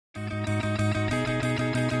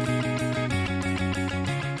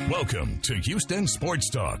Welcome to Houston Sports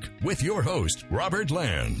Talk with your host, Robert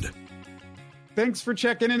Land. Thanks for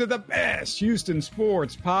checking into the best Houston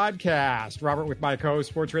sports podcast. Robert with my co-host,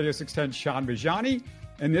 Sports Radio 610, Sean Bajani.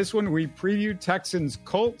 In this one, we preview Texans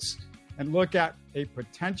Colts and look at a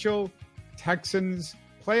potential Texans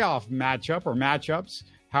playoff matchup or matchups,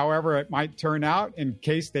 however it might turn out in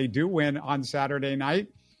case they do win on Saturday night.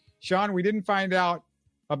 Sean, we didn't find out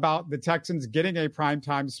about the Texans getting a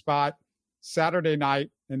primetime spot Saturday night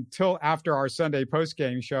until after our Sunday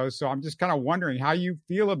postgame show. So I'm just kind of wondering how you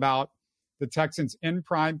feel about the Texans in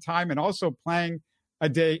prime time and also playing a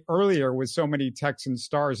day earlier with so many Texan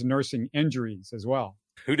stars nursing injuries as well.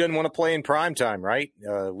 Who doesn't want to play in prime time, right?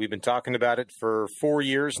 We've been talking about it for 4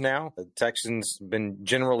 years now. The Texans have been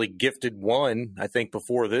generally gifted one, I think,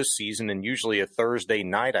 before this season, and usually a Thursday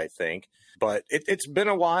night, I think. But it's been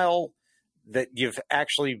a while that you've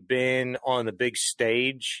actually been on the big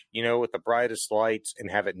stage, you know, with the brightest lights and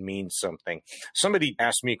have it mean something. Somebody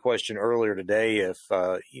asked me a question earlier today if,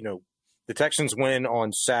 the Texans win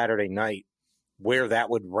on Saturday night, where that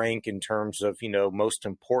would rank in terms of, most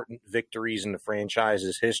important victories in the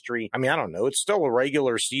franchise's history. I mean, I don't know. It's still a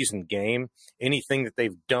regular season game. Anything that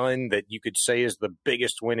they've done that you could say is the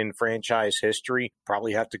biggest win in franchise history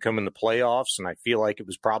probably have to come in the playoffs. And I feel like it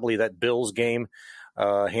was probably that Bills game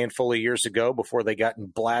a handful of years ago before they got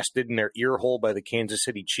blasted in their ear hole by the Kansas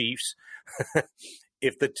City Chiefs.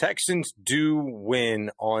 If the Texans do win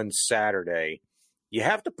on Saturday, you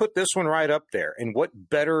have to put this one right up there. And what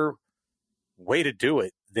better way to do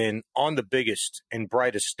it than on the biggest and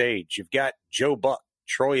brightest stage? You've got Joe Buck,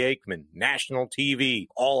 Troy Aikman, national TV.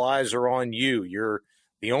 All eyes are on you. You're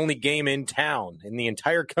the only game in town in the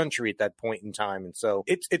entire country at that point in time. And so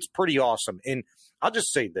it's pretty awesome. And I'll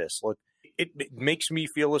just say this. Look, it makes me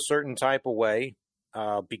feel a certain type of way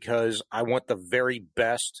because I want the very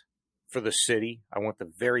best for the city. I want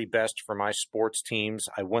the very best for my sports teams.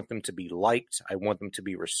 I want them to be liked. I want them to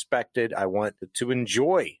be respected. I want to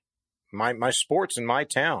enjoy my sports in my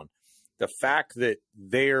town. The fact that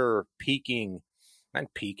they're not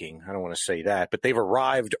peaking, I don't want to say that, but they've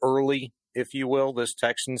arrived early, if you will, this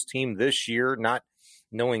Texans team this year, not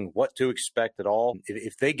knowing what to expect at all.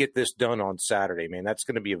 If they get this done on Saturday, man, that's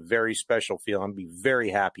going to be a very special feel. I'm going to be very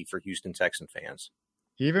happy for Houston Texan fans.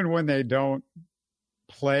 Even when they don't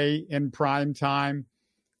play in prime time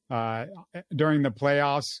during the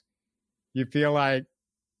playoffs, you feel like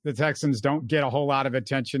the Texans don't get a whole lot of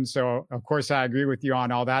attention. So, of course, I agree with you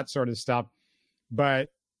on all that sort of stuff. But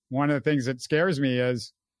one of the things that scares me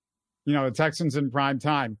is, the Texans in prime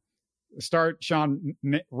time. Start, Sean,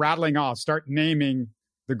 rattling off, start naming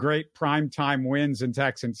the great primetime wins in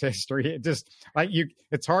Texans history. It just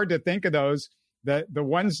it's hard to think of those. The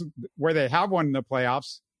ones where they have won in the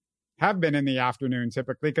playoffs have been in the afternoon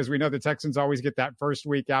typically, because we know the Texans always get that first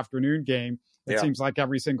week afternoon game. It seems like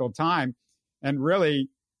every single time. And really,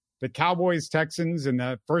 the Cowboys-Texans in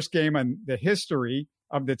the first game in the history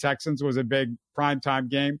of the Texans was a big primetime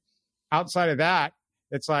game. Outside of that,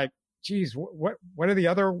 it's like, geez, what are the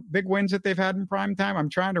other big wins that they've had in prime time? I'm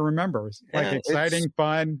trying to remember. Exciting,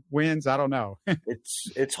 fun wins. I don't know.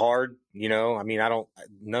 It's hard, I mean,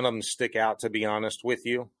 none of them stick out, to be honest with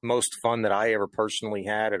you. Most fun that I ever personally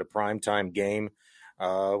had at a primetime game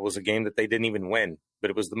was a game that they didn't even win,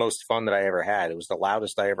 but it was the most fun that I ever had. It was the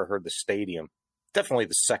loudest I ever heard the stadium. Definitely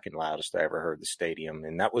the second loudest I ever heard the stadium.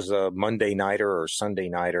 And that was a Monday nighter or Sunday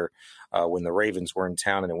nighter when the Ravens were in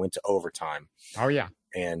town and it went to overtime. Oh, yeah.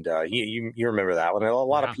 And you remember that one. A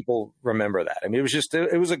lot of people remember that. I mean,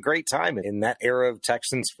 it was a great time in that era of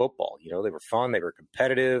Texans football. They were fun, they were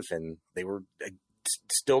competitive, and they were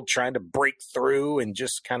still trying to break through and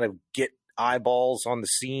just kind of get eyeballs on the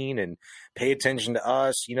scene and pay attention to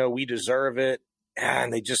us. We deserve it.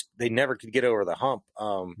 And they never could get over the hump.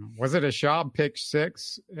 Was it a Schaub pick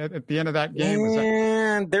six at the end of that game?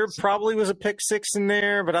 And there probably was a pick six in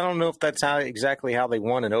there, but I don't know if that's exactly how they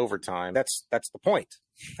won in overtime. That's the point.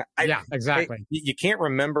 Yeah, exactly. You can't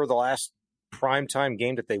remember the last primetime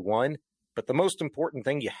game that they won, but the most important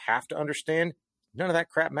thing you have to understand, none of that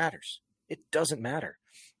crap matters. It doesn't matter.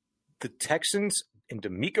 The Texans and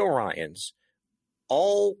DeMeco Ryans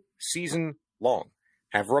all season long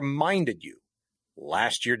have reminded you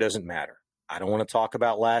last year doesn't matter. I don't want to talk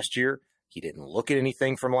about last year. He didn't look at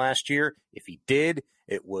anything from last year. If he did,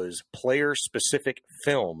 it was player-specific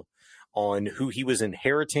film on who he was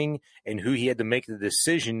inheriting and who he had to make the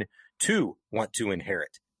decision to want to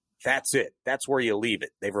inherit. That's it. That's where you leave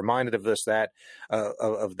it. They've reminded us that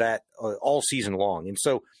all season long. And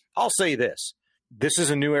so I'll say this. This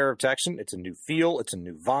is a new era of Texan. It's a new feel. It's a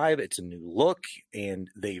new vibe. It's a new look. And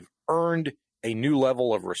they've earned a new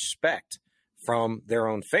level of respect from their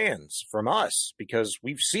own fans, from us, because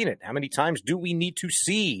we've seen it. How many times do we need to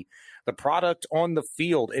see the product on the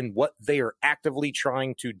field and what they are actively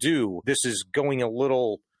trying to do? This is going a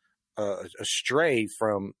little astray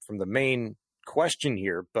from the main question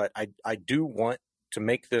here, but I do want to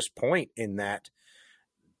make this point in that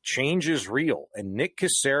change is real. And Nick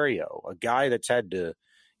Caserio, a guy that's had to,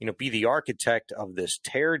 be the architect of this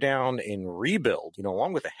tear down and rebuild,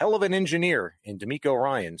 along with a hell of an engineer in D'Amico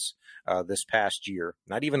Ryans this past year,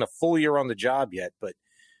 not even a full year on the job yet, but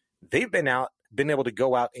they've been able to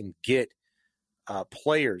go out and get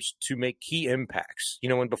players to make key impacts.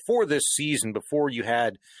 And before this season, before you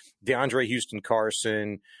had DeAndre Houston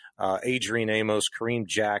Carson, Adrian Amos, Kareem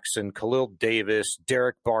Jackson, Khalil Davis,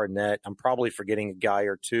 Derek Barnett, I'm probably forgetting a guy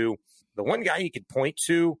or two. The one guy you could point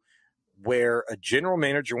to where a general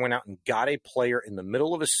manager went out and got a player in the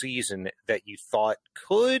middle of a season that you thought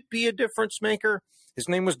could be a difference maker, his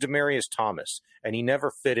name was Demaryius Thomas, and he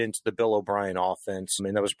never fit into the Bill O'Brien offense. I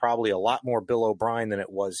mean, that was probably a lot more Bill O'Brien than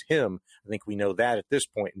it was him. I think we know that at this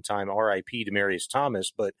point in time, R.I.P. Demaryius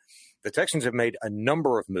Thomas, but the Texans have made a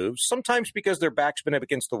number of moves, sometimes because their back's been up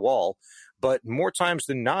against the wall, but more times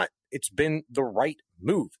than not, it's been the right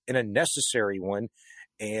move and a necessary one.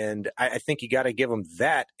 And I think you got to give them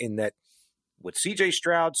that, in that what C.J.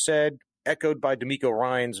 Stroud said, echoed by D'Amico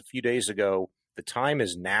Ryans a few days ago, the time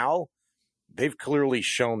is now. They've clearly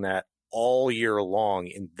shown that all year long,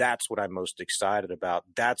 and that's what I'm most excited about.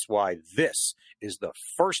 That's why this is the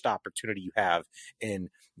first opportunity you have in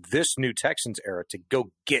this new Texans era to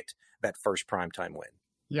go get that first primetime win.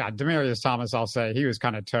 Yeah, Demaryius Thomas, I'll say, he was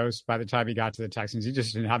kind of toast by the time he got to the Texans. He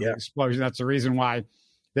just didn't have the explosion. That's the reason why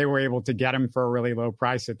they were able to get him for a really low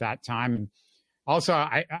price at that time. And also,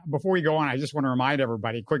 I before we go on, I just want to remind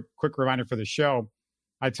everybody, quick reminder for the show.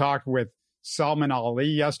 I talked with Salman Ali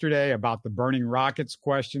yesterday about the Burning Rockets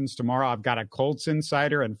questions. Tomorrow, I've got a Colts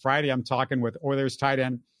insider. And Friday, I'm talking with Oilers tight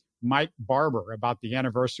end Mike Barber about the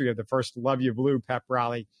anniversary of the first Love You Blue pep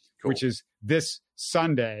rally, which is this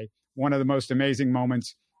Sunday. One of the most amazing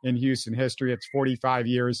moments in Houston history. It's 45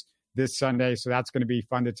 years this Sunday. So that's going to be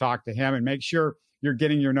fun to talk to him. And make sure you're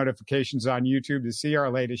getting your notifications on YouTube to see our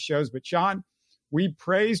latest shows. But Sean, we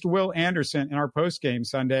praised Will Anderson in our postgame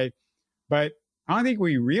Sunday, but I don't think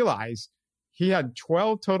we realized he had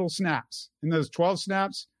 12 total snaps. In those 12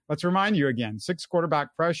 snaps, let's remind you again, 6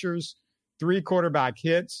 quarterback pressures, 3 quarterback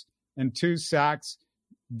hits, and 2 sacks.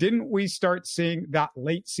 Didn't we start seeing that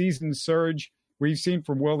late season surge we've seen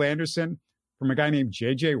from Will Anderson from a guy named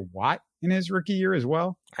J.J. Watt in his rookie year as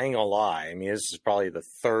well? I ain't gonna lie. I mean, this is probably the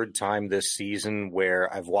third time this season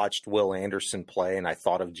where I've watched Will Anderson play and I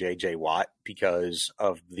thought of J.J. Watt because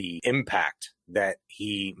of the impact that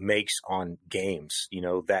he makes on games.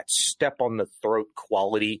 That step on the throat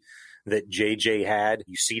quality that JJ had.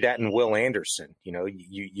 You see that in Will Anderson.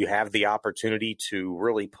 You have the opportunity to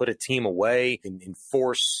really put a team away and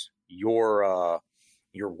enforce your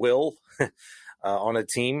will on a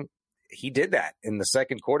team. He did that in the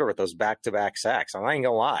second quarter with those back-to-back sacks. I ain't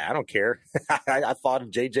gonna lie. I don't care. I thought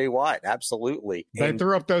of J.J. Watt. Absolutely. They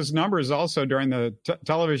threw up those numbers also during the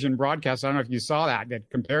television broadcast. I don't know if you saw that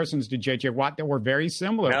comparisons to J.J. Watt that were very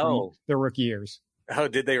similar from the rookie years. Oh,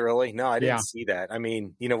 did they really? No, I didn't see that. I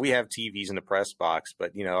mean, we have TVs in the press box,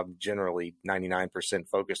 but, I'm generally 99%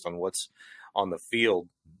 focused on what's on the field,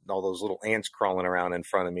 all those little ants crawling around in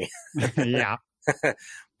front of me. Yeah.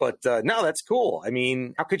 But no, that's cool. I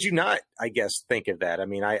mean, how could you not, I guess, think of that? I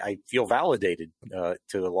mean, I feel validated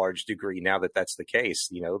to a large degree now that that's the case.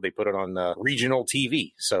 They put it on regional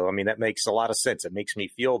TV. So, I mean, that makes a lot of sense. It makes me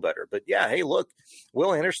feel better. But yeah, hey, look,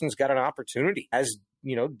 Will Anderson's got an opportunity, as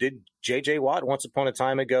did J.J. Watt once upon a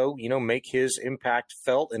time ago, make his impact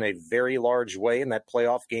felt in a very large way in that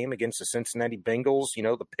playoff game against the Cincinnati Bengals,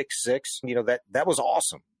 the pick 6, that was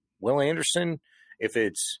awesome. Will Anderson, if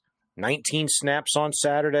it's 19 snaps on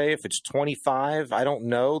Saturday, if it's 25, I don't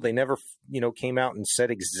know. They never, came out and said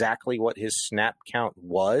exactly what his snap count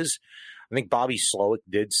was. I think Bobby Slowick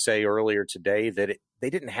did say earlier today that they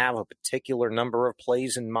didn't have a particular number of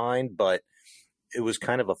plays in mind, but it was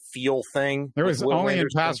kind of a feel thing. There was only in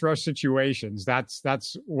pass rush situations.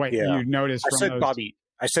 That's what you noticed.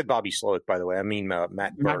 I said Bobby Slowick, by the way. I mean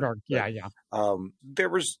Matt Burke. Yeah. There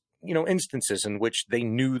was instances in which they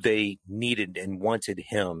knew they needed and wanted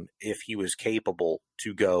him if he was capable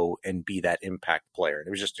to go and be that impact player. And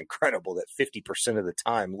it was just incredible that 50% of the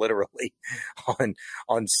time, literally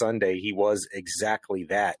on Sunday, he was exactly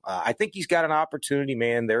that. I think he's got an opportunity,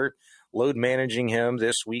 man. They're load managing him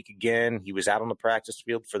this week again. He was out on the practice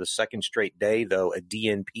field for the second straight day, though a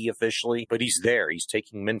DNP officially, but he's there. He's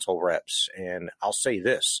taking mental reps. And I'll say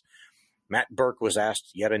this. Matt Burke was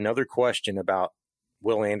asked yet another question about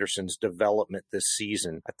Will Anderson's development this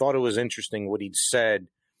season. I thought it was interesting what he'd said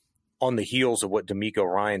on the heels of what D'Amico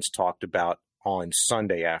Ryans talked about on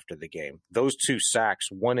Sunday after the game. Those 2 sacks,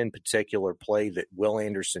 one in particular play that Will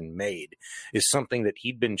Anderson made, is something that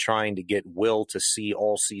he'd been trying to get Will to see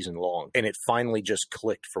all season long. And it finally just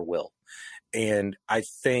clicked for Will. And I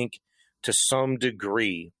think to some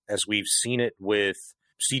degree, as we've seen it with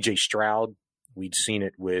C.J. Stroud, we'd seen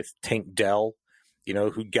it with Tank Dell,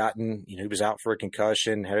 who'd gotten, he was out for a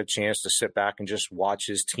concussion, had a chance to sit back and just watch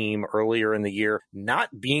his team earlier in the year,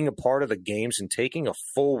 not being a part of the games and taking a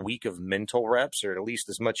full week of mental reps, or at least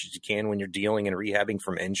as much as you can when you're dealing and rehabbing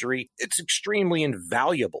from injury. It's extremely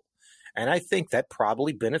invaluable. And I think that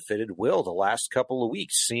probably benefited Will the last couple of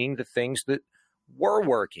weeks, seeing the things that were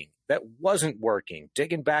working, that wasn't working,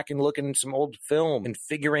 digging back and looking at some old film and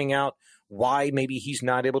figuring out why maybe he's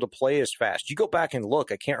not able to play as fast. You go back and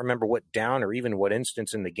look, I can't remember what down or even what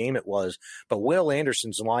instance in the game it was, but Will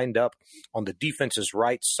Anderson's lined up on the defense's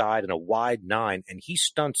right side in a wide 9, and he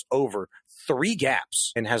stunts over 3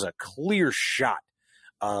 gaps and has a clear shot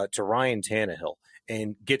to Ryan Tannehill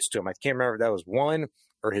and gets to him. I can't remember if that was 1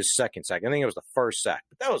 or his second sack. I think it was the first sack,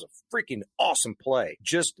 but that was a freaking awesome play.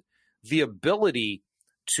 Just the ability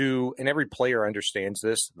to, and every player understands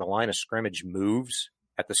this, the line of scrimmage moves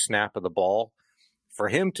at the snap of the ball. For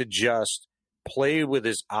him to just play with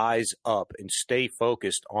his eyes up and stay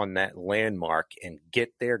focused on that landmark and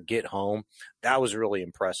get there, get home, that was really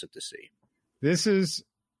impressive to see. This is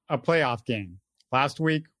a playoff game. Last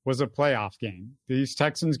week was a playoff game. These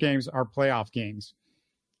Texans games are playoff games.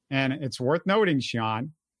 And it's worth noting,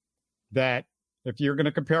 Sean, that if you're going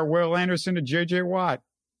to compare Will Anderson to J.J. Watt,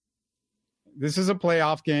 this is a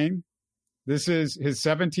playoff game. This is his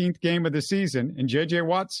 17th game of the season. In J.J.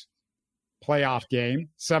 Watt's playoff game,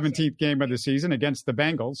 17th game of the season against the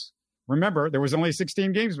Bengals. Remember, there was only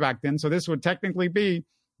 16 games back then, so this would technically be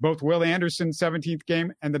both Will Anderson's 17th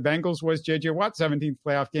game and the Bengals was J.J. Watt's 17th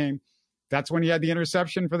playoff game. That's when he had the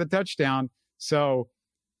interception for the touchdown. So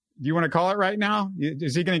do you want to call it right now?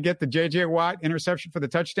 Is he going to get the J.J. Watt interception for the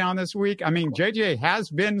touchdown this week? I mean, J.J. has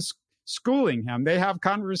been schooling him. They have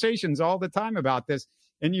conversations all the time about this.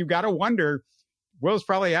 And you got to wonder, Will's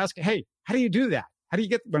probably asking, hey, how do you do that? How do you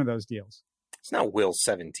get one of those deals? It's not Will's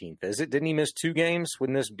 17th, is it? Didn't he miss 2 games?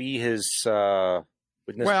 Wouldn't this be his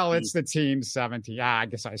it's the team's 17th. Yeah, I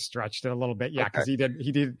guess I stretched it a little bit. Yeah, because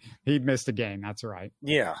he missed a game. That's right.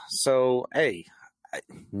 Yeah. So, hey,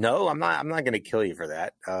 no, I'm not going to kill you for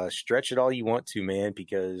that. Stretch it all you want to, man,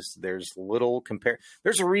 because there's little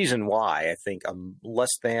There's a reason why I think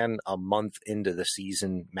less than a month into the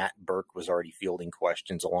season, Matt Burke was already fielding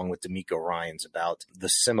questions along with D'Amico Ryans about the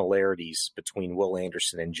similarities between Will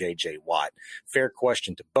Anderson and J.J. Watt. Fair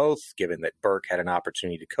question to both, given that Burke had an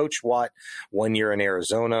opportunity to coach Watt 1 year in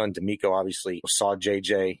Arizona, and D'Amico obviously saw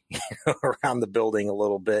J.J. around the building a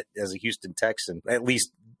little bit as a Houston Texan, at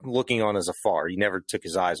least looking on as afar. He never took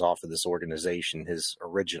his eyes off of this organization, his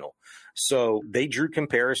original. So they drew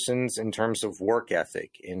comparisons in terms of work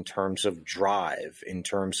ethic, in terms of drive, in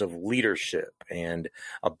terms of leadership and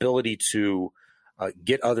ability to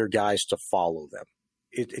get other guys to follow them.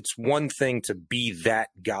 It's one thing to be that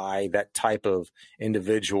guy, that type of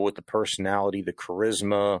individual with the personality, the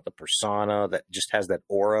charisma, the persona that just has that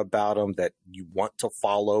aura about them that you want to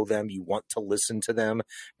follow them, you want to listen to them.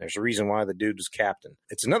 There's a reason why the dude was captain.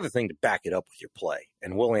 It's another thing to back it up with your play.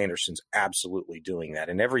 And Will Anderson's absolutely doing that.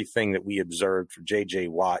 And everything that we observed for J.J.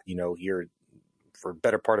 Watt, here for a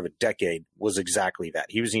better part of a decade was exactly that.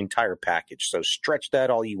 He was the entire package. So stretch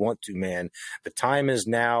that all you want to, man. The time is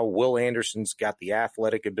now. Will Anderson's got the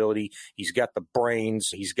athletic ability. He's got the brains.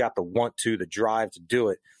 He's got the want to, the drive to do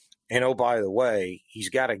it. And oh, by the way,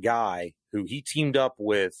 he's got a guy who he teamed up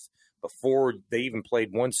with before they even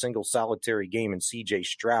played one single solitary game in C.J.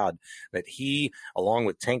 Stroud, that he, along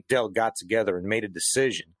with Tank Dell, got together and made a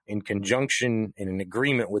decision in conjunction and in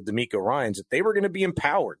agreement with D'Amico Ryans that they were going to be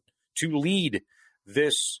empowered to lead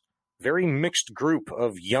this very mixed group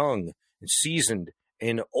of young and seasoned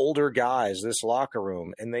and older guys, this locker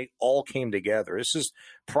room, and they all came together. This is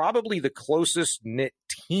probably the closest knit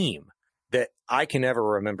team that I can ever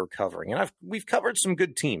remember covering. And we've covered some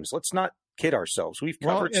good teams. Let's not kid ourselves. We've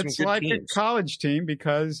covered some good teams. It's like a college team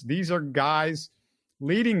because these are guys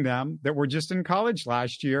leading them that were just in college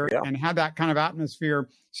last year and had that kind of atmosphere.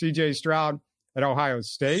 C.J. Stroud at Ohio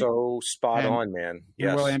State. So spot on, man.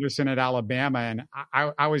 Yes. Will Anderson at Alabama. And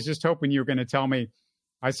I was just hoping you were going to tell me,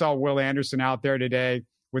 I saw Will Anderson out there today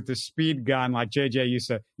with the speed gun like JJ used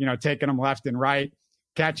to, taking them left and right,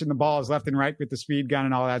 catching the balls left and right with the speed gun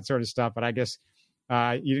and all that sort of stuff. But I guess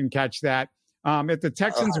you didn't catch that. If the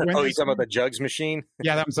Texans win, you're talking about the jugs machine?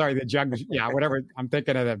 Yeah, I'm sorry, the jug. Yeah, whatever. I'm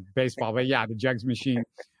thinking of the baseball, but yeah, the jugs machine.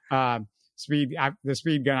 The speed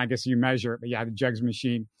gun. I guess you measure it, but yeah, the jugs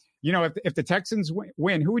machine. If the Texans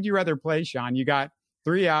win, who would you rather play, Sean? You got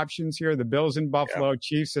three options here: the Bills in Buffalo,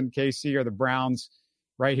 Chiefs in KC, or the Browns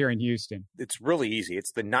right here in Houston. It's really easy.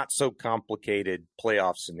 It's the not so complicated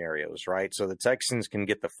playoff scenarios, right? So the Texans can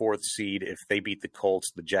get the 4th seed if they beat the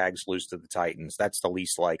Colts, the Jags lose to the Titans. That's the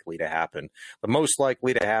least likely to happen. The most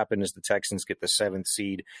likely to happen is the Texans get the 7th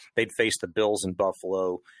seed. They'd face the Bills in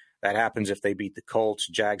Buffalo. That happens if they beat the Colts,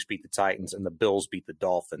 Jags beat the Titans, and the Bills beat the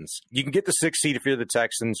Dolphins. You can get the 6th seed if you're the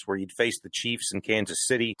Texans, where you'd face the Chiefs in Kansas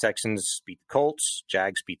City. Texans beat the Colts,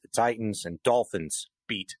 Jags beat the Titans, and Dolphins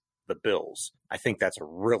beat the Bills. I think that's a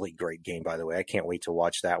really great game, by the way. I can't wait to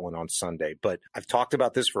watch that one on Sunday. But I've talked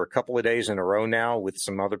about this for a couple of days in a row now with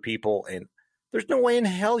some other people, and there's no way in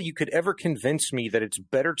hell you could ever convince me that it's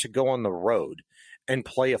better to go on the road and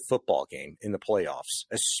play a football game in the playoffs,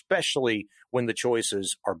 especially when the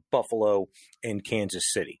choices are Buffalo and Kansas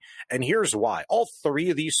City. And here's why. All three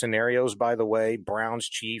of these scenarios, by the way, Browns,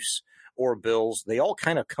 Chiefs, or Bills, they all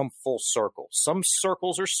kind of come full circle. Some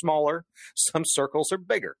circles are smaller, some circles are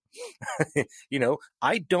bigger.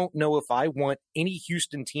 I don't know if I want any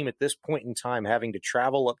Houston team at this point in time having to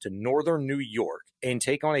travel up to northern New York and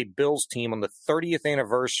take on a Bills team on the 30th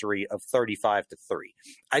anniversary of 35-3.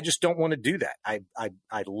 I just don't want to do that.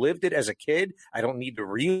 I lived it as a kid. I don't need to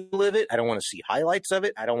relive it. I don't want to see highlights of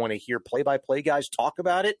it. I don't want to hear play-by-play guys talk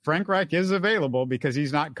about it. Frank Reich is available because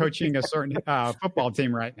he's not coaching a certain football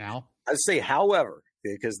team right now. I'd say, however,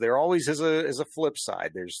 because there always is a flip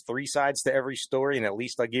side. There's 3 sides to every story, and at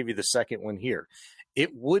least I'll give you the second one here.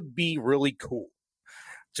 It would be really cool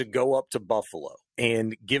to go up to Buffalo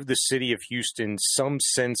and give the city of Houston some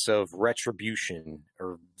sense of retribution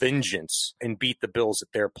or vengeance and beat the Bills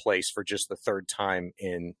at their place for just the 3rd time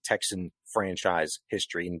in Texan franchise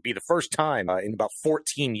history, and be the first time in about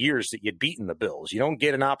 14 years that you'd beaten the Bills. You don't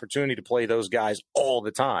get an opportunity to play those guys all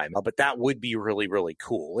the time, but that would be really, really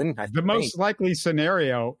cool. And the most likely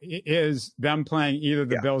scenario is them playing either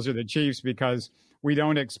the Bills or the Chiefs, because we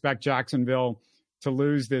don't expect Jacksonville to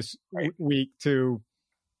lose this week to,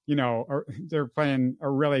 they're playing a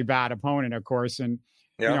really bad opponent, of course. And,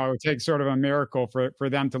 it would take sort of a miracle for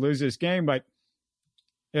them to lose this game. But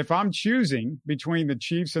if I'm choosing between the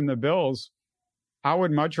Chiefs and the Bills, I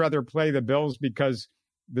would much rather play the Bills because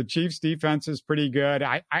the Chiefs defense is pretty good.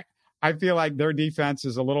 I feel like their defense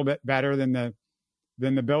is a little bit better than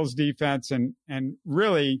the Bills defense. And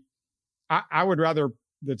really, I would rather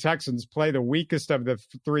the Texans play the weakest of the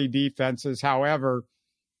 3 defenses. However,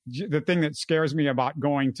 the thing that scares me about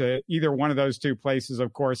going to either one of those 2 places,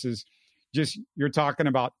 of course, is just you're talking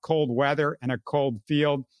about cold weather and a cold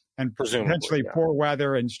field and potentially poor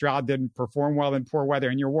weather. And Stroud didn't perform well in poor weather.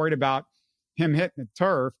 And you're worried about him hitting the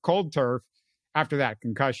turf, cold turf, after that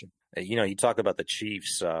concussion. You talk about the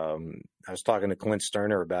Chiefs. I was talking to Clint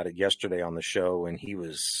Sterner about it yesterday on the show, and he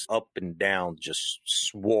was up and down, just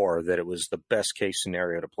swore that it was the best case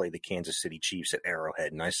scenario to play the Kansas City Chiefs at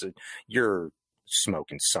Arrowhead. And I said, you're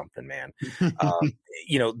smoking something, man.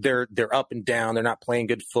 They're up and down. They're not playing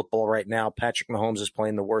good football right now. Patrick Mahomes is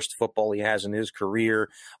playing the worst football he has in his career.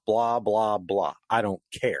 Blah, blah, blah. I don't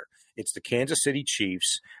care. It's the Kansas City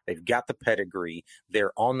Chiefs. They've got the pedigree.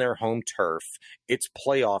 They're on their home turf. It's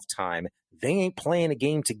playoff time. They ain't playing a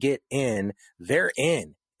game to get in. They're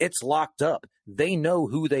in. It's locked up. They know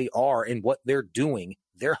who they are and what they're doing.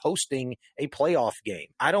 They're hosting a playoff game.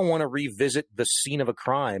 I don't want to revisit the scene of a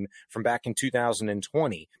crime from back in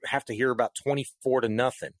 2020. Have to hear about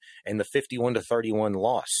 24-0 and the 51-31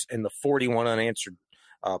 loss and the 41 unanswered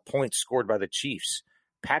points scored by the Chiefs.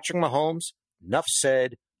 Patrick Mahomes, enough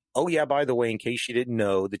said. Oh, yeah, by the way, in case you didn't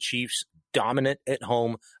know, the Chiefs dominant at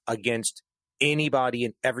home against anybody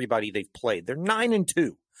and everybody they've played. They're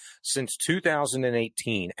 9-2 since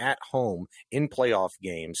 2018 at home in playoff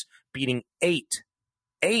games, beating eight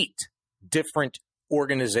different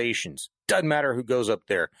organizations. Doesn't matter who goes up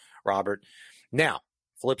there, Robert. Now,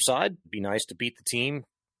 flip side, it'd be nice to beat the team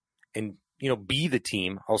and, be the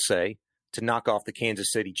team, I'll say, to knock off the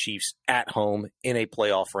Kansas City Chiefs at home in a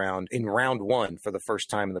playoff round, in round 1 for the first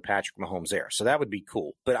time in the Patrick Mahomes era. So that would be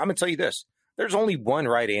cool. But I'm going to tell you this. There's only one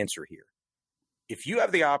right answer here. If you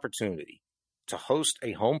have the opportunity to host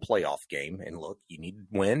a home playoff game, and look, you need to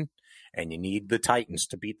win, and you need the Titans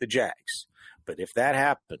to beat the Jags. But if that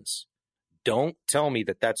happens, don't tell me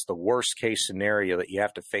that that's the worst case scenario, that you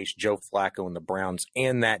have to face Joe Flacco and the Browns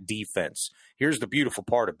and that defense. Here's the beautiful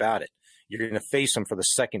part about it. You're going to face them for the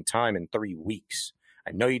second time in 3 weeks.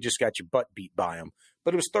 I know you just got your butt beat by them,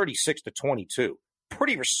 but it was 36-22.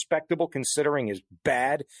 pretty respectable considering as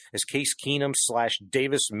bad as Case Keenum /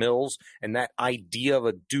 Davis Mills and that idea of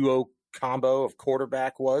a duo combo of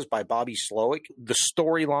quarterback was by Bobby Slowick. The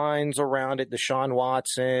storylines around it, Deshaun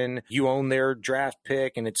Watson, you own their draft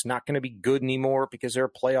pick and it's not going to be good anymore because they're a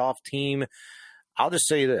playoff team. I'll just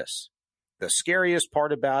say this. The scariest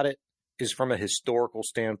part about it is from a historical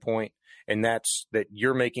standpoint, and that's that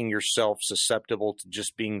you're making yourself susceptible to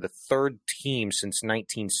just being the third team since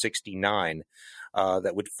 1969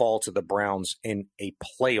 that would fall to the Browns in a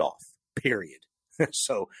playoff, period.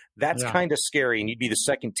 So that's kind of scary, and you'd be the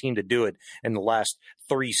second team to do it in the last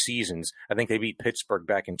 3 seasons. I think they beat Pittsburgh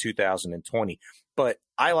back in 2020. But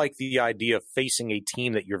I like the idea of facing a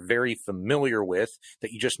team that you're very familiar with,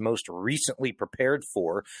 that you just most recently prepared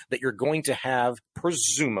for, that you're going to have,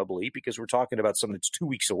 presumably, because we're talking about something that's 2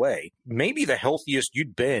 weeks away, maybe the healthiest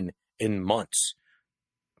you'd been in months.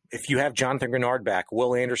 If you have Jonathan Grenard back,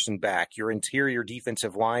 Will Anderson back, your interior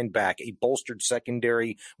defensive line back, a bolstered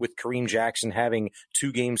secondary with Kareem Jackson having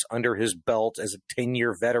 2 games under his belt as a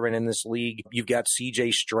 10-year veteran in this league, you've got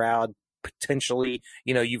C.J. Stroud. Potentially,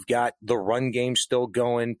 you've got the run game still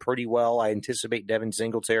going pretty well. I anticipate Devin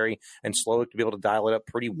Singletary and Slowick to be able to dial it up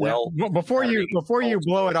pretty well. Yeah. Before you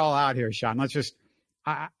blow it all out here, Sean, let's just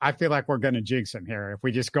I feel like we're going to jinx him here if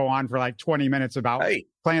we just go on for like 20 minutes about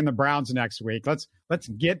playing the Browns next week. Let's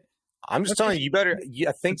get. I'm just telling you, you better.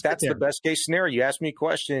 I think that's the best case scenario. You ask me a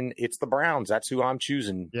question, it's the Browns. That's who I'm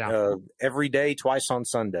choosing. Yeah. Every day, twice on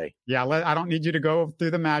Sunday. Yeah, I don't need you to go through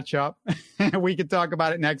the matchup. We could talk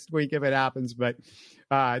about it next week if it happens, but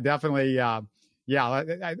definitely, I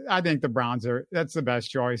think the Browns that's the best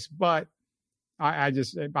choice. But I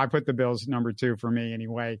put the Bills number 2 for me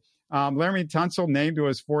anyway. Laremy Tunsil named to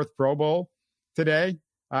his 4th Pro Bowl today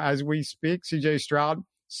as we speak. C.J. Stroud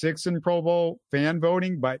 6th in Pro Bowl fan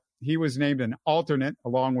voting, but he was named an alternate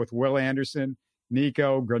along with Will Anderson,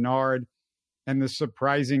 Nico, Grenard, and the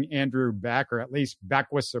surprising Andrew Beck, or at least Beck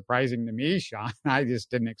was surprising to me, Sean. I just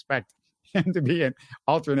didn't expect him to be an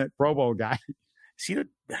alternate Pro Bowl guy. See,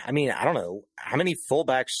 I mean, I don't know how many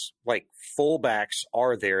fullbacks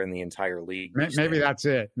are there in the entire league. Maybe that's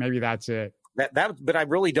it. But I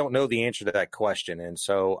really don't know the answer to that question. And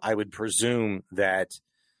so I would presume that,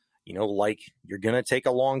 like you're going to take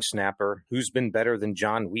a long snapper who's been better than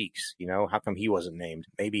John Weeks. How come he wasn't named?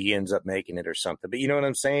 Maybe he ends up making it or something. But you know what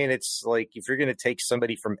I'm saying? It's like if you're going to take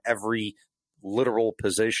somebody from every literal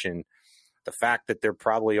position, the fact that there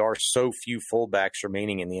probably are so few fullbacks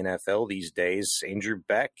remaining in the NFL these days. Andrew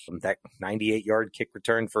Beck, that 98-yard kick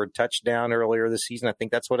return for a touchdown earlier this season. I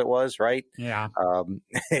think that's what it was, right? Yeah.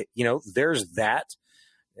 There's that.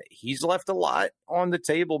 He's left a lot on the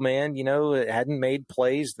table, man. It hadn't made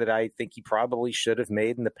plays that I think he probably should have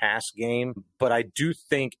made in the past game. But I do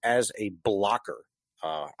think as a blocker,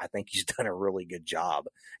 I think he's done a really good job.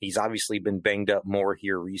 He's obviously been banged up more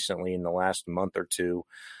here recently in the last month or two.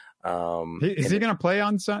 Is he going to play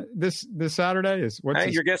on this Saturday?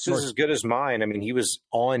 Your guess is as good as mine. I mean, he was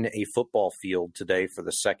on a football field today for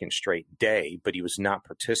the second straight day, but he was not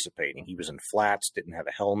participating. He was in flats, didn't have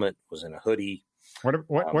a helmet, was in a hoodie.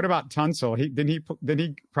 What about Tunsil? Did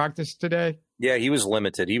he practice today? Yeah, he was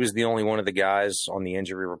limited. He was the only one of the guys on the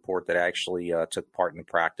injury report that actually took part in the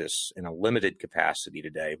practice in a limited capacity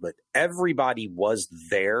today. But everybody was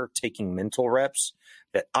there taking mental reps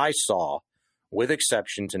that I saw, with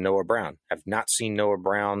exception to Noah Brown. I've not seen Noah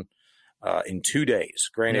Brown in 2 days.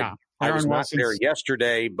 Granted, I was not there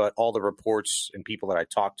yesterday, but all the reports and people that I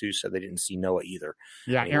talked to said they didn't see Noah either.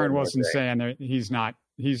 Yeah, Aaron Wilson's saying that he's not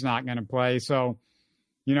going to play. So,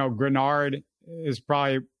 Grenard is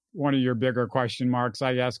probably one of your bigger question marks,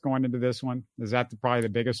 I guess, going into this one. Is that probably the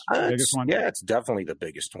biggest one? Yeah, it's definitely the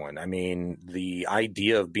biggest one. I mean, the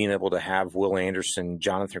idea of being able to have Will Anderson,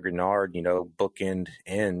 Jonathan Grenard, bookend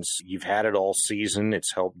ends. You've had it all season.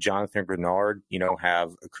 It's helped Jonathan Grenard,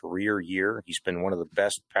 have a career year. He's been one of the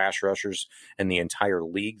best pass rushers in the entire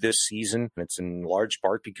league this season. And it's in large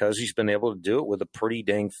part because he's been able to do it with a pretty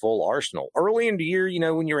dang full arsenal. Early in the year,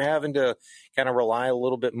 when you're having to kind of rely a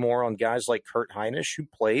little bit more on guys like Kurt Hinish, who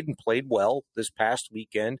played well this past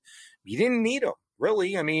weekend, you didn't need him,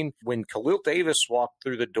 really. I mean, when Khalil Davis walked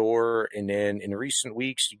through the door, and then in recent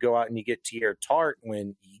weeks, you go out and you get Teair Tart,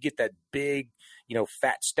 when you get that big,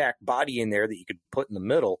 fat stack body in there that you could put in the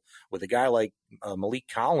middle with a guy like Malik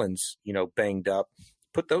Collins, banged up.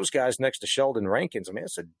 Put those guys next to Sheldon Rankins. I mean,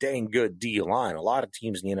 it's a dang good D line. A lot of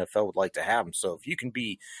teams in the NFL would like to have them. So if you can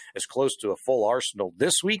be as close to a full arsenal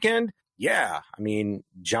this weekend, yeah. I mean,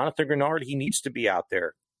 Jonathan Grenard, he needs to be out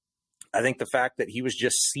there. I think the fact that he was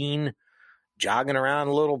just seen jogging around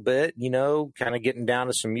a little bit, kind of getting down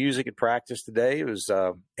to some music at practice today. It was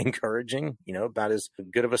encouraging, about as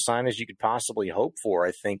good of a sign as you could possibly hope for,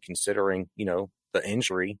 I think, considering, the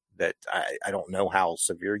injury that I don't know how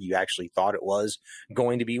severe you actually thought it was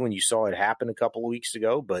going to be when you saw it happen a couple of weeks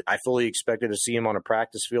ago, but I fully expected to see him on a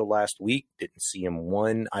practice field last week. Didn't see him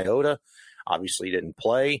one iota. Obviously didn't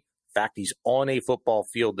play. In fact, he's on a football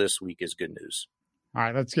field this week is good news. All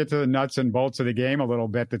right, let's get to the nuts and bolts of the game a little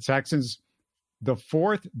bit. The Texans, the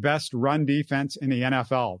fourth best run defense in the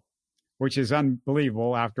NFL, which is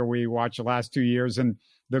unbelievable after we watched the last 2 years. And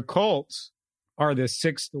the Colts are the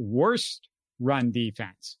sixth worst run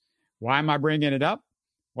defense. Why am I bringing it up?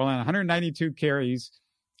 Well, in 192 carries,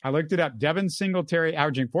 I looked it up. Devin Singletary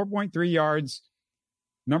averaging 4.3 yards,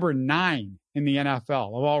 number 9 in the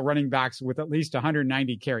NFL of all running backs with at least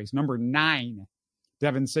 190 carries. Number 9,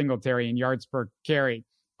 Devin Singletary in yards per carry.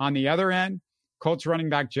 On the other end, Colts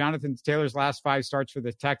running back Jonathan Taylor's last 5 starts for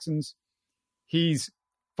the Texans. He's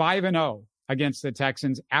 5-0 against the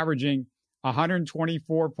Texans, averaging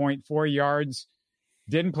 124.4 yards.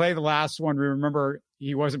 Didn't play the last one. Remember,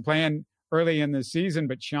 he wasn't playing early in the season,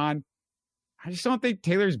 but Sean, I just don't think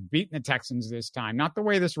Taylor's beaten the Texans this time. Not the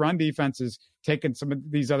way this run defense has taken some of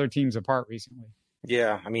these other teams apart recently.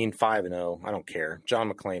 Yeah, 5-0. I don't care.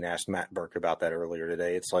 John McClain asked Matt Burke about that earlier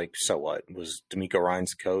today. It's like, so what? Was D'Amico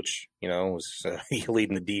Ryan's coach? Was he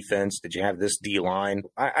leading the defense? Did you have this D-line?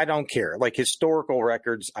 I don't care. Like, historical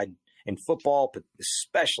records, in football, but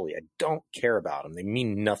especially, I don't care about them. They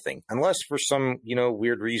mean nothing. Unless for some,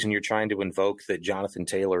 weird reason you're trying to invoke that Jonathan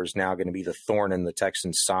Taylor is now going to be the thorn in the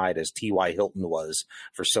Texans' side as T.Y. Hilton was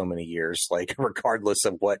for so many years. Like, regardless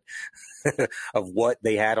of what of what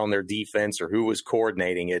they had on their defense or who was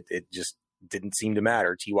coordinating it, it just didn't seem to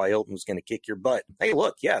matter. T.Y. Hilton was going to kick your butt. Hey,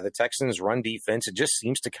 look, yeah, the Texans' run defense, it just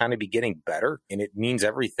seems to kind of be getting better, and it means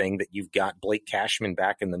everything that you've got Blake Cashman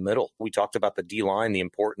back in the middle. We talked about the D-line, the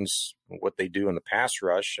importance of what they do in the pass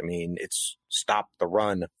rush. It's stop the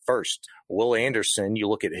run first. Will Anderson, you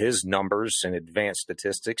look at his numbers and advanced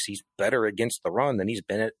statistics, he's better against the run than he's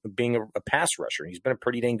been at being a pass rusher. He's been a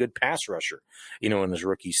pretty dang good pass rusher, in his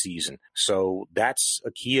rookie season. So that's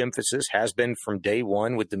a key emphasis, has been from day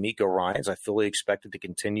one with D'Amico Ryans. I fully expect it to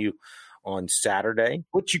continue on Saturday.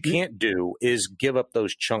 What you can't do is give up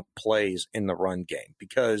those chunk plays in the run game,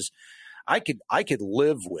 because I could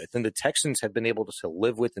live with, and the Texans have been able to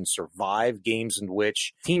live with and survive games in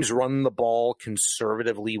which teams run the ball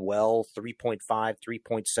conservatively well, 3.5,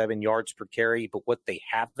 3.7 yards per carry. But what they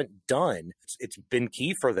haven't done, it's been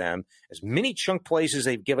key for them, as many chunk plays as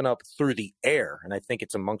they've given up through the air. And I think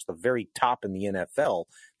it's amongst the very top in the NFL.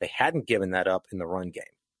 They hadn't given that up in the run game.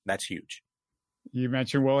 That's huge. You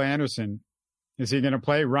mentioned Will Anderson. Is he going to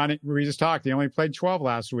play run? We just talked. He only played 12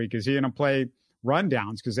 last week. Is he going to play run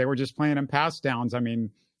downs? Because they were just playing him pass downs.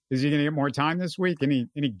 Is he going to get more time this week?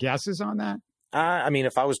 Any guesses on that?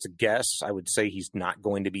 If I was to guess, I would say he's not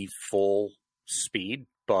going to be full speed,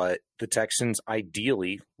 but the Texans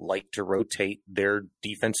ideally like to rotate their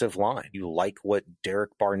defensive line. You like what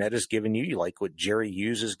Derek Barnett has given you. You like what Jerry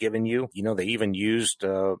Hughes has given you. They even used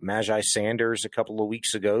Majai Sanders a couple of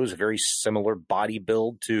weeks ago. It's a very similar body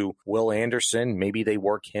build to Will Anderson. Maybe they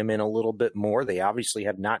work him in a little bit more. They obviously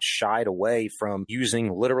have not shied away from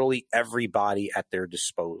using literally everybody at their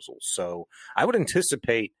disposal. So I would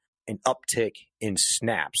anticipate an uptick in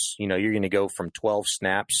snaps. You're going to go from 12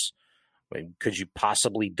 snaps. Could you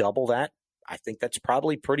possibly double that? I think that's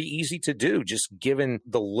probably pretty easy to do, just given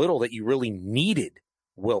the little that you really needed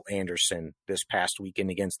Will Anderson this past weekend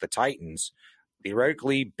against the Titans.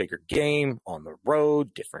 Theoretically, bigger game on the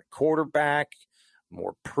road, different quarterback,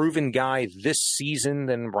 more proven guy this season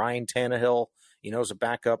than Ryan Tannehill, as a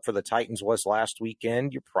backup for the Titans was last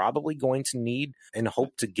weekend. You're probably going to need and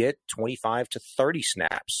hope to get 25 to 30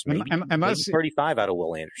 snaps, maybe 35 out of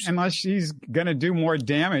Will Anderson. Unless he's going to do more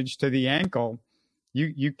damage to the ankle,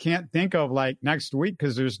 you can't think of like next week,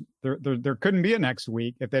 because there couldn't be a next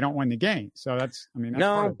week if they don't win the game. So that's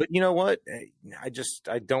no, but you know what? I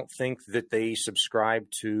don't think that they subscribe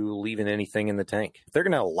to leaving anything in the tank. If they're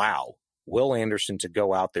going to allow Will Anderson to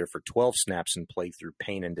go out there for 12 snaps and play through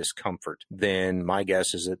pain and discomfort, then my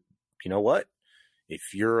guess is that, if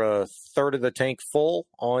you're a third of the tank full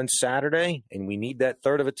on Saturday and we need that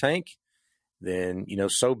third of a tank, then,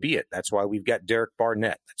 so be it. That's why we've got Derek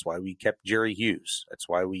Barnett. That's why we kept Jerry Hughes. That's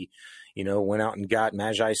why we, went out and got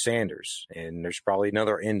Majai Sanders. And there's probably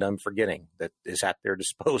another end I'm forgetting that is at their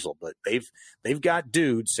disposal. But they've got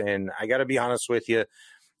dudes, and I got to be honest with you,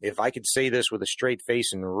 if I could say this with a straight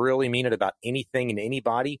face and really mean it about anything and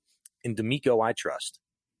anybody, in D'Amico, I trust.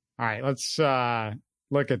 All right, let's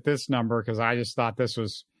look at this number, because I just thought this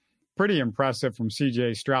was pretty impressive from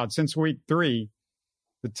C.J. Stroud. Since week 3,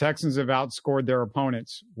 the Texans have outscored their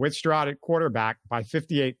opponents with Stroud at quarterback by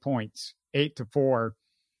 58 points, 8-4,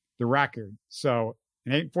 the record. So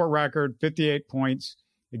an 8-4 record, 58 points.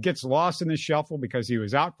 It gets lost in the shuffle because he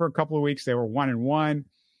was out for a couple of weeks. They were 1-1.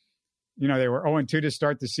 They were 0-2 to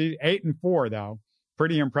start the season. 8-4, though.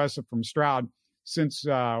 Pretty impressive from Stroud since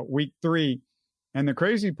week 3. And the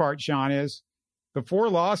crazy part, Sean, is the 4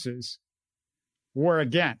 losses were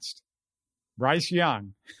against Bryce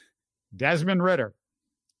Young, Desmond Ridder,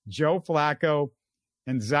 Joe Flacco,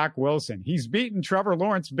 and Zach Wilson. He's beaten Trevor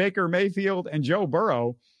Lawrence, Baker Mayfield, and Joe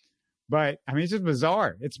Burrow. But, it's just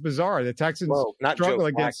bizarre. It's bizarre. The Texans struggle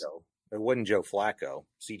against. It wasn't Joe Flacco.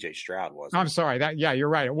 C.J. Stroud was. I'm sorry. You're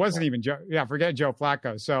right. It wasn't even Joe. Yeah, forget Joe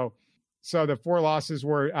Flacco. So the 4 losses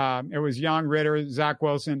were it was Young, Ridder, Zach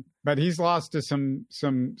Wilson, but he's lost to some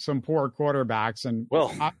poor quarterbacks. And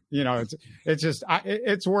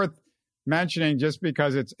it's worth mentioning just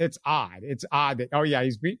because it's odd. It's odd that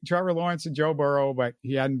he's beaten Trevor Lawrence and Joe Burrow, but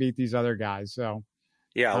he hadn't beat these other guys. So.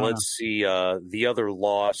 Yeah, let's see. The other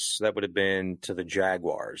loss, that would have been to the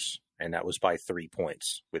Jaguars, and that was by 3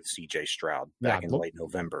 points with C.J. Stroud back in late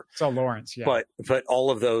November. So Lawrence, yeah. But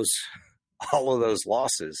all of those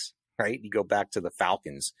losses, right? You go back to the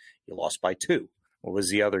Falcons, you lost by 2. What was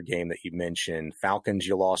the other game that you mentioned? Falcons,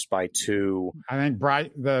 you lost by 2. I think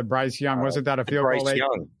Bryce Young, wasn't that a field goal? Bryce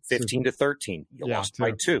Young, 15-13. You lost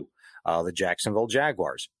by 2. The Jacksonville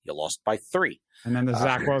Jaguars, you lost by 3. And then the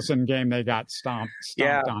Zach Wilson game, they got stomped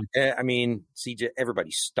on. CJ, everybody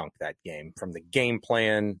stunk that game, from the game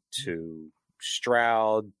plan to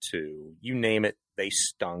Stroud to you name it. They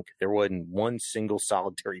stunk. There wasn't one single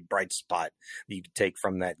solitary bright spot that you could take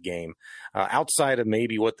from that game. Outside of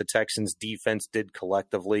maybe what the Texans defense did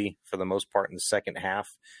collectively for the most part in the second half,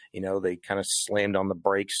 they kind of slammed on the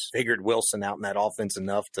brakes, figured Wilson out in that offense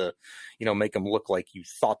enough to, make them look like you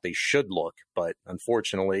thought they should look. But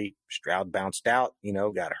unfortunately, Stroud bounced out,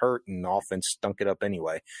 got hurt, and the offense stunk it up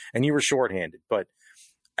anyway. And you were shorthanded. But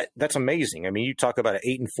that's amazing. You talk about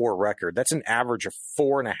an 8-4 record. That's an average of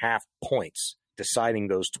 4.5 points deciding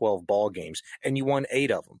those 12 ball games, and you won 8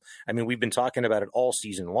 of them. We've been talking about it all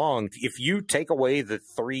season long. If you take away the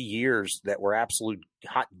 3 years that were absolute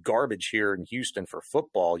hot garbage here in Houston for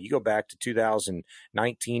football, you go back to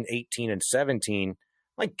 2019, 18, and 17.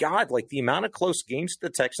 My God, the amount of close games the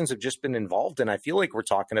Texans have just been involved in. I feel like we're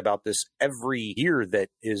talking about this every year that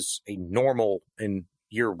is a normal and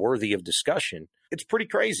year worthy of discussion. It's pretty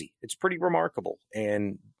crazy. It's pretty remarkable.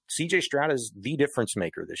 And C.J. Stroud is the difference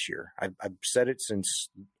maker this year. I've said it since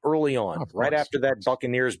early on, right after that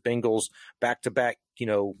Buccaneers-Bengals back-to-back,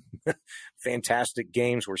 fantastic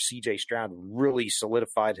games where C.J. Stroud really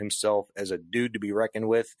solidified himself as a dude to be reckoned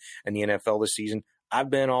with in the NFL this season. I've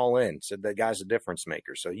been all in, said that guy's a difference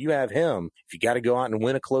maker. So you have him. If you got to go out and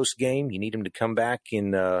win a close game, you need him to come back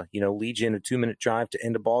and, lead you in a 2-minute drive to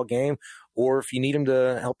end a ball game. Or if you need him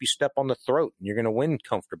to help you step on the throat and you're going to win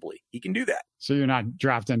comfortably, he can do that. So you're not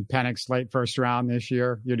drafting Penix late first round this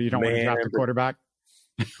year? You don't want to draft a quarterback?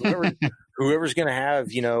 Whoever's going to have,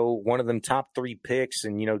 one of them top 3 picks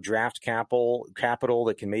and, draft capital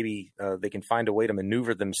that can maybe they can find a way to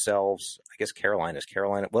maneuver themselves. I guess Carolina.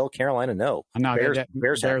 Well, Carolina, no. No,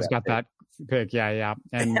 Bears got that pick. Yeah.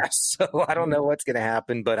 And so I don't know what's going to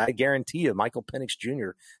happen, but I guarantee you Michael Penix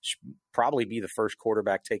Jr. should probably be the first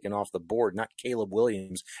quarterback taken off the board, not Caleb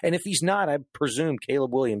Williams. And if he's not, I presume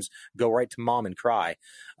Caleb Williams go right to mom and cry.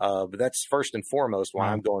 But that's first and foremost why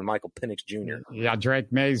I'm going Michael Penix Jr. Yeah,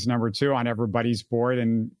 Drake May's number 2 on everybody's board.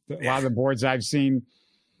 And a lot of the boards I've seen,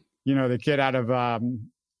 the kid out of LSU,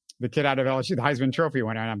 the Heisman Trophy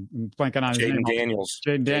winner, and I'm blanking on his name.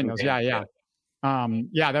 Jaden Daniels.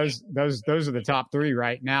 Yeah. Those are the top 3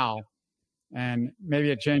 right now. And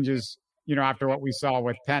maybe it changes, after what we saw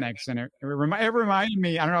with Penix. And it reminded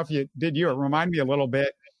me, I don't know if it reminded me a little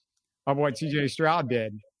bit of what C.J. Stroud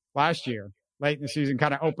did last year, late in the season,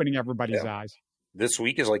 kind of opening everybody's eyes. This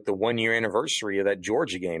week is like the 1-year anniversary of that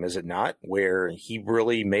Georgia game, is it not? Where he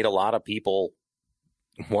really made a lot of people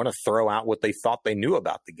want to throw out what they thought they knew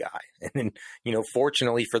about the guy. And then,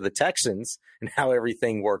 fortunately for the Texans and how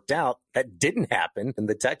everything worked out, that didn't happen. And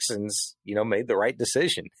the Texans, made the right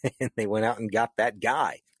decision and they went out and got that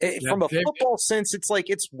guy. From a football sense,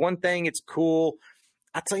 it's one thing. It's cool.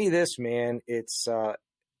 I'll tell you this, man, it's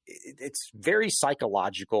very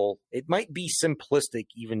psychological. It might be simplistic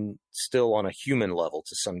even still on a human level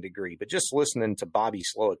to some degree, but just listening to Bobby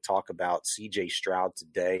Slowick talk about C.J. Stroud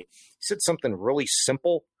today, he said something really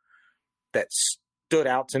simple that stood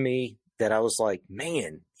out to me that I was like,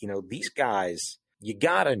 man, these guys, you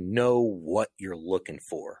got to know what you're looking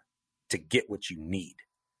for to get what you need.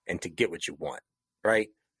 and to get what you want, right?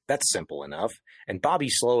 That's simple enough. And Bobby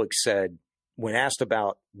Slowick said, when asked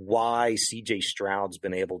about why C.J. Stroud's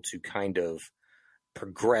been able to kind of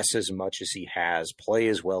progress as much as he has, play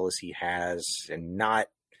as well as he has, and not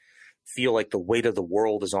feel like the weight of the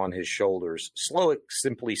world is on his shoulders, Slowick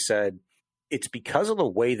simply said, it's because of the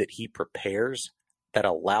way that he prepares that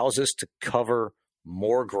allows us to cover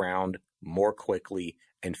more ground more quickly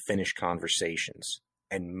and finish conversations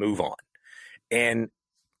and move on. And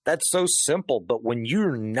that's so simple, but when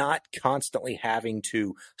you're not constantly having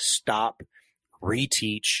to stop,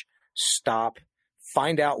 reteach, stop,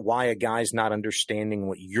 find out why a guy's not understanding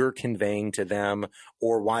what you're conveying to them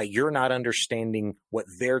or why you're not understanding what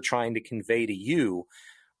they're trying to convey to you,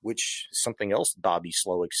 which is something else Bobby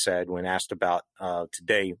Slowick said when asked about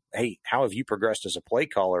today, hey, how have you progressed as a play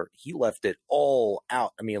caller? He left it all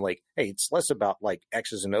out. I mean, like, hey, it's less about like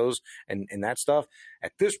X's and O's and that stuff.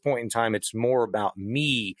 At this point in time, it's more about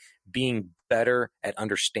me being better at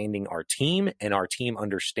understanding our team and our team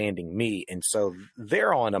understanding me. And so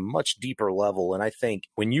they're on a much deeper level. And I think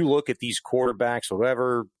when you look at these quarterbacks,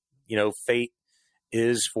 whatever, fate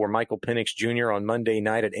is for Michael Penix Jr. on Monday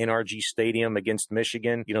night at NRG Stadium against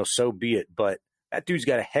Michigan, so be it. But that dude's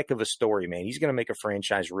got a heck of a story, man. He's going to make a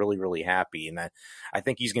franchise really, really happy. And I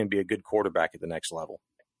think he's going to be a good quarterback at the next level.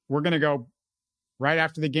 We're going to go right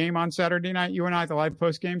after the game on Saturday night, you and I, the live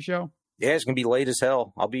post-game show. Yeah, it's going to be late as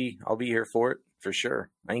hell. I'll be here for it for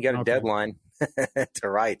sure. I ain't got a deadline to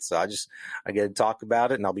write. So I got to talk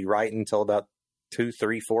about it, and I'll be writing until about 2,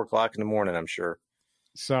 3, 4 o'clock in the morning, I'm sure.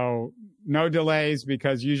 So no delays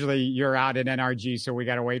because usually you're out at NRG, so we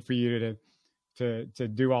got to wait for you to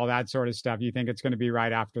do all that sort of stuff. You think it's going to be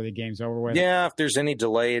right after the game's over with? Yeah, if there's any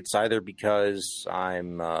delay, it's either because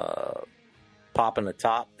I'm popping a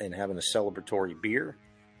top and having a celebratory beer,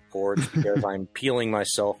 or it's because I'm peeling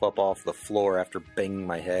myself up off the floor after banging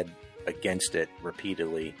my head against it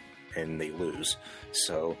repeatedly and they lose.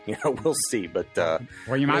 So, we'll see. But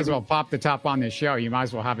well, you might as well pop the top on this show. You might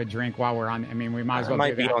as well have a drink while we're on. I mean, we might as well. I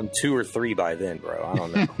might be on 2 or 3 by then, bro. I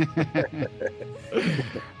don't know.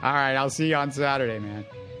 All right, I'll see you on Saturday, man.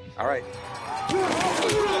 All right.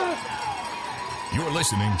 You're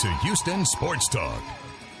listening to Houston Sports Talk.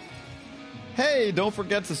 Hey, don't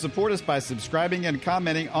forget to support us by subscribing and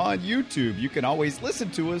commenting on YouTube. You can always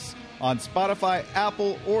listen to us on Spotify,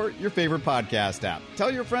 Apple, or your favorite podcast app.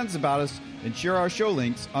 Tell your friends about us and share our show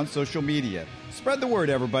links on social media. Spread the word,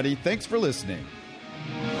 everybody. Thanks for listening.